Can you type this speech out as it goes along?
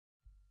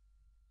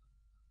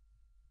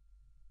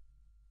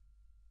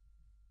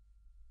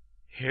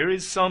Here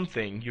is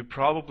something you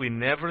probably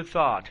never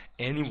thought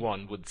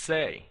anyone would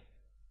say.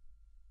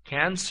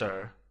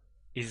 Cancer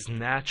is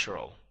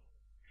natural.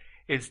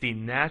 It's the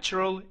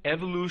natural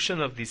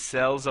evolution of the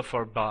cells of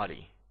our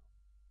body.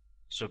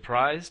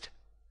 Surprised?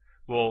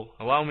 Well,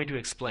 allow me to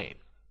explain.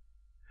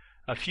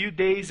 A few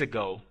days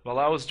ago, while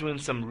I was doing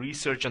some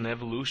research on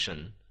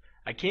evolution,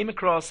 I came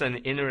across an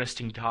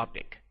interesting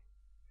topic: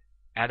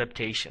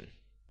 adaptation.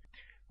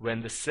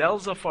 When the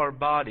cells of our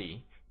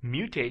body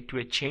mutate to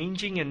a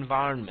changing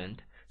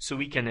environment so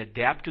we can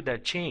adapt to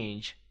that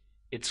change,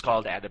 it's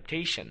called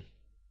adaptation.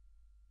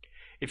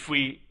 If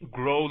we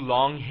grow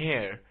long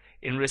hair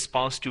in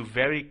response to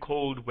very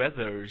cold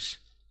weathers,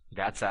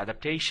 that's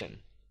adaptation.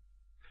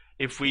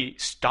 If we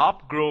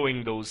stop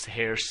growing those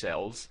hair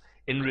cells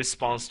in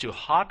response to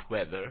hot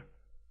weather,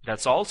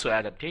 that's also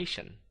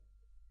adaptation.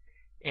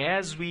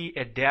 As we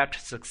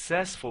adapt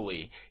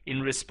successfully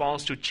in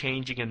response to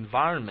changing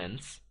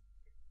environments,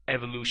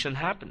 evolution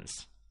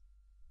happens.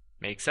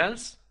 Make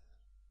sense?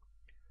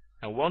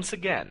 Now once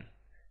again,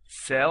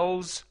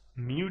 cells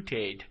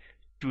mutate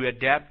to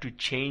adapt to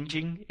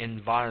changing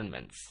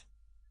environments.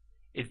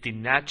 It's the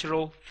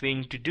natural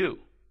thing to do.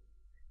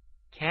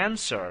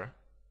 Cancer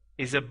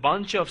is a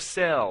bunch of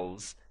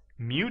cells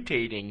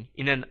mutating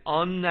in an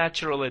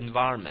unnatural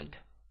environment.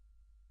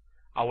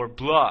 Our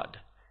blood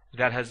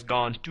that has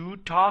gone too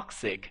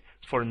toxic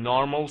for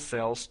normal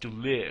cells to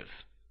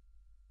live.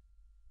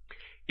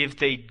 If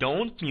they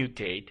don't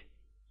mutate,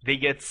 they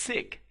get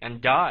sick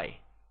and die.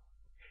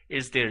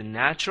 It's their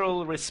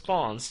natural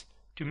response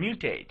to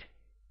mutate.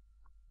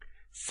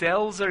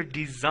 Cells are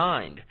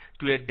designed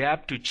to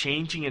adapt to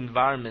changing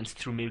environments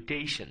through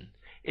mutation.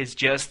 It's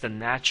just the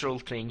natural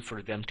thing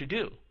for them to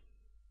do.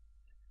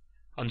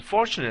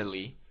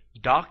 Unfortunately,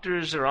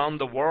 doctors around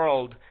the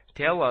world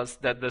tell us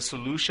that the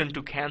solution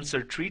to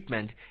cancer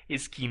treatment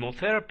is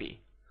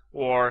chemotherapy,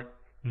 or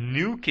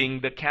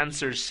nuking the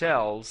cancer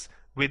cells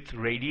with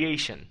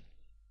radiation.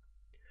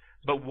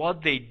 But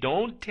what they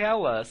don't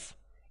tell us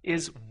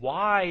is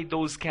why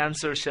those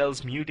cancer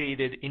cells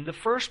mutated in the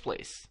first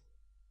place.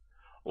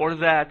 Or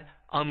that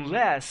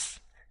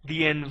unless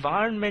the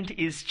environment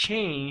is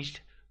changed,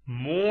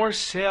 more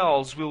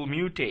cells will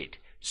mutate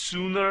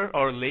sooner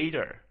or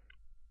later.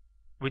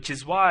 Which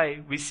is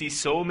why we see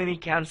so many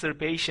cancer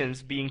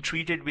patients being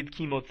treated with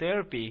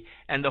chemotherapy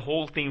and the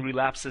whole thing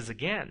relapses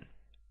again.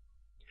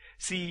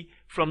 See,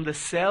 from the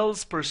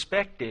cell's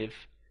perspective,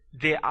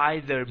 they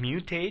either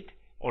mutate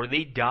or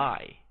they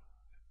die.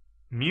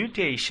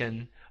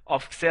 Mutation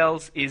of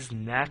cells is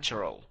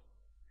natural.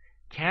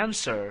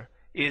 Cancer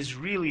is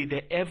really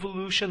the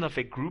evolution of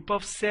a group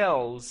of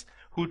cells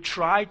who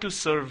try to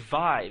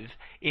survive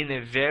in a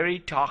very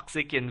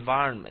toxic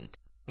environment.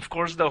 Of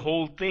course, the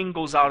whole thing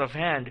goes out of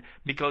hand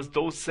because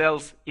those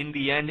cells in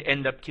the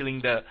end up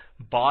killing the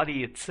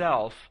body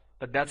itself,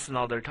 but that's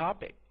another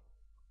topic.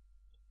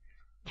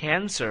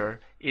 Cancer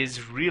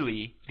is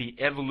really the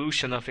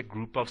evolution of a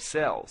group of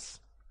cells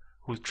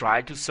who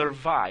try to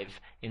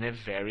survive in a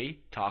very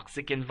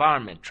toxic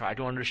environment. Try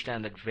to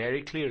understand that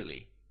very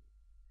clearly.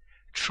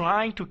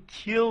 Trying to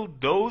kill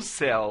those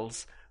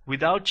cells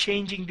without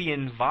changing the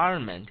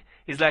environment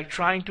is like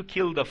trying to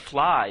kill the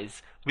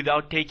flies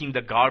without taking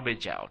the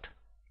garbage out.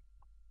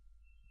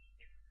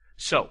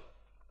 So,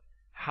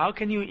 how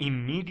can you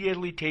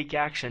immediately take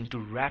action to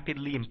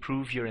rapidly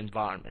improve your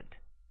environment?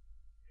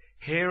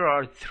 Here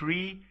are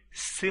 3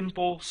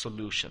 simple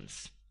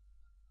solutions.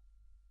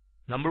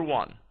 Number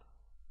 1,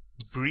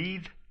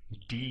 breathe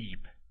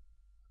deep.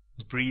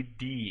 Breathe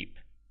deep.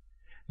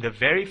 The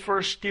very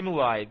first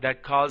stimuli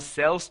that cause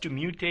cells to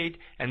mutate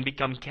and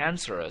become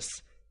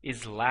cancerous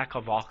is lack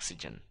of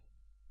oxygen.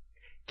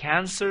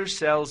 Cancer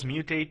cells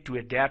mutate to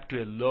adapt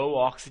to a low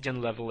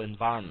oxygen level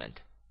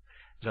environment.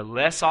 The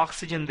less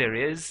oxygen there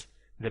is,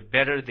 the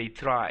better they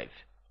thrive.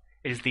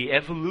 It is the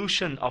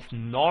evolution of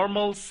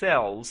normal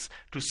cells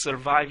to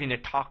survive in a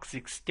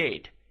toxic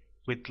state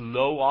with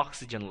low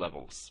oxygen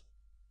levels.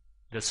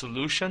 The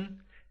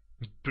solution?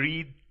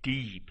 Breathe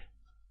deep.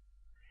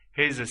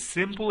 Here's a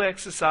simple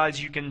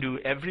exercise you can do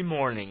every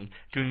morning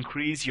to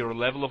increase your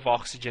level of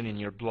oxygen in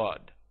your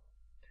blood.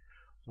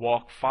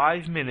 Walk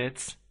 5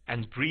 minutes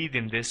and breathe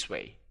in this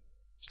way.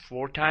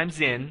 4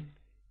 times in,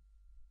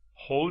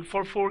 hold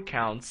for 4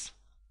 counts,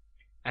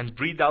 and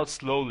breathe out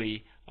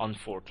slowly on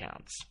 4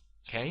 counts.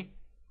 Okay?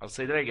 I'll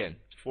say that again.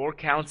 4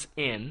 counts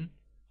in,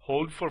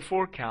 hold for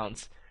 4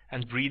 counts,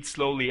 and breathe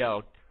slowly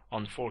out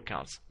on 4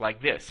 counts.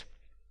 Like this.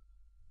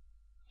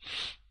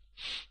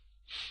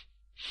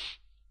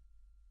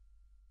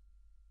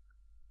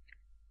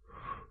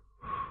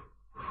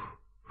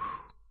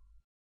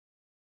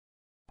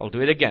 I'll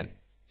do it again.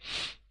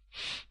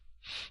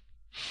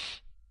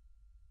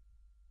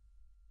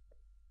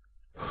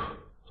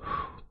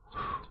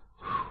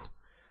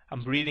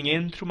 I'm breathing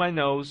in through my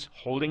nose,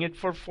 holding it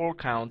for 4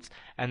 counts,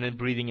 and then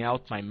breathing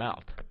out my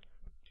mouth.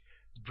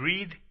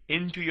 Breathe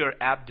into your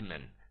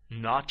abdomen,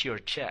 not your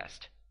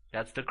chest.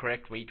 That's the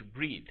correct way to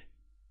breathe.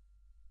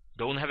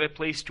 Don't have a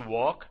place to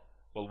walk?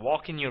 Well,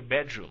 walk in your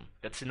bedroom.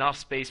 That's enough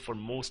space for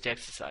most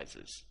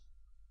exercises.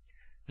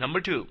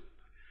 Number 2,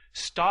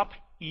 stop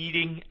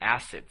eating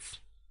acids.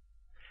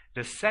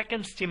 The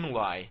second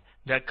stimuli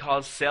that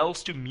cause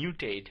cells to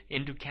mutate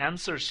into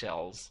cancer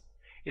cells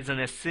is an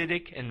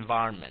acidic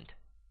environment.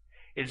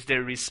 It's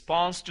their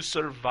response to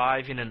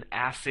survive in an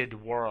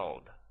acid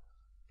world.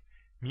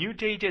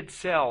 Mutated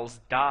cells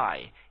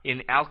die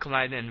in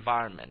alkaline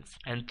environments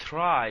and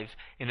thrive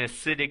in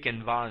acidic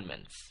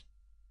environments.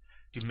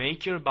 To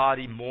make your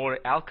body more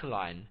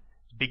alkaline,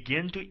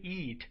 begin to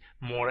eat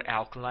more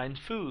alkaline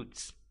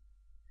foods.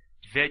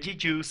 Veggie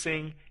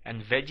juicing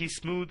and veggie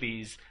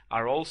smoothies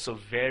are also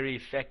very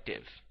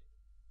effective.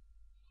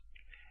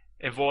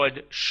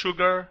 Avoid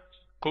sugar,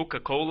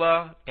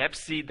 Coca-Cola,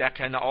 Pepsi,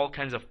 all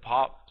kinds of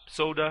pop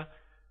soda,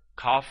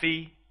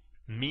 coffee,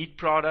 meat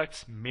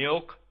products,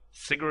 milk,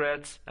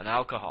 cigarettes, and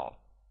alcohol.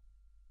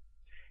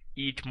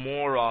 Eat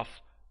more of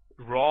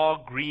raw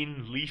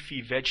green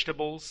leafy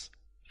vegetables,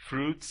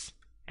 fruits,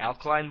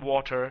 alkaline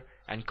water,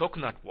 and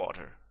coconut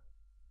water.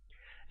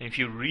 And if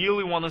you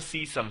really want to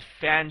see some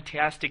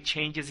fantastic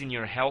changes in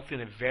your health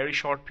in a very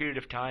short period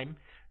of time,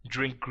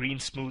 drink green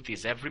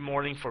smoothies every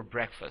morning for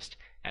breakfast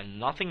and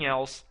nothing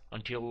else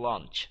until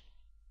lunch.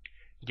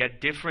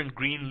 Get different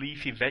green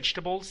leafy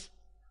vegetables,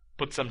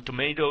 put some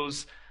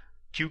tomatoes,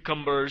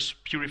 cucumbers,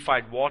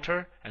 purified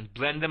water, and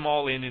blend them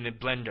all in a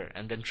blender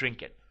and then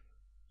drink it.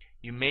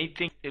 You may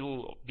think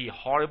it'll be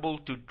horrible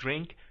to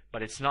drink,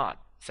 but it's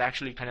not. It's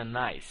actually kind of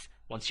nice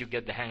once you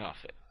get the hang of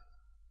it.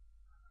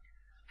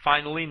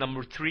 Finally,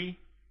 number 3,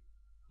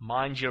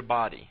 mind your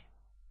body.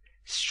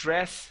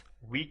 Stress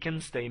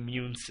weakens the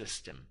immune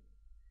system.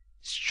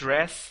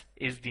 Stress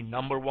is the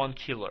number 1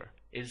 killer.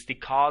 It's the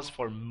cause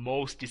for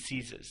most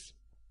diseases.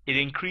 It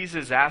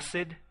increases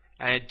acid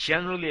and it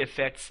generally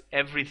affects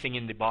everything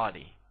in the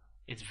body.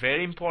 It's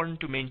very important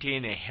to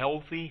maintain a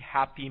healthy,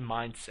 happy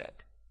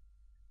mindset.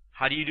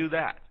 How do you do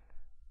that?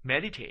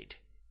 Meditate.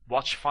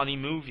 Watch funny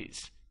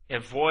movies.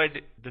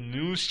 Avoid the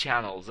news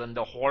channels and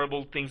the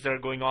horrible things that are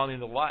going on in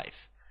the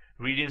life.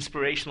 Read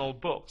inspirational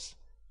books.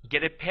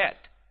 Get a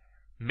pet.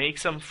 Make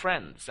some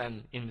friends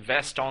and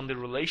invest on the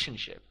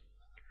relationship.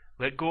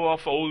 Let go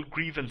of old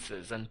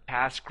grievances and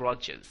past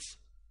grudges.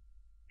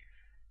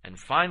 And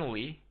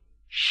finally,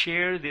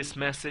 share this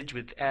message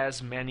with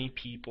as many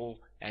people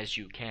as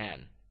you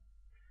can.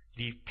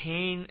 The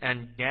pain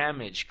and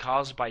damage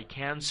caused by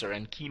cancer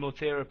and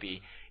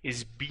chemotherapy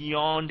is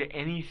beyond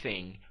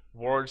anything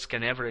words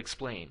can ever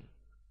explain.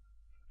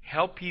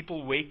 Help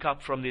people wake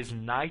up from this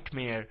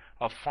nightmare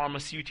of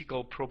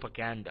pharmaceutical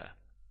propaganda.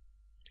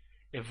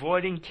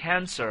 Avoiding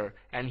cancer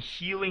and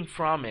healing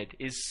from it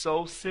is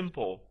so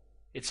simple,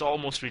 it's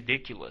almost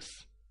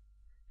ridiculous.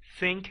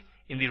 Think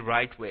in the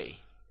right way.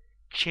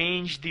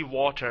 Change the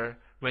water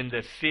when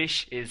the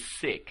fish is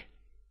sick.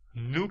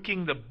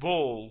 Nuking the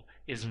bowl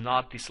is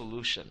not the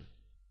solution.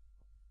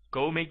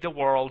 Go make the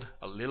world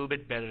a little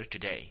bit better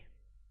today.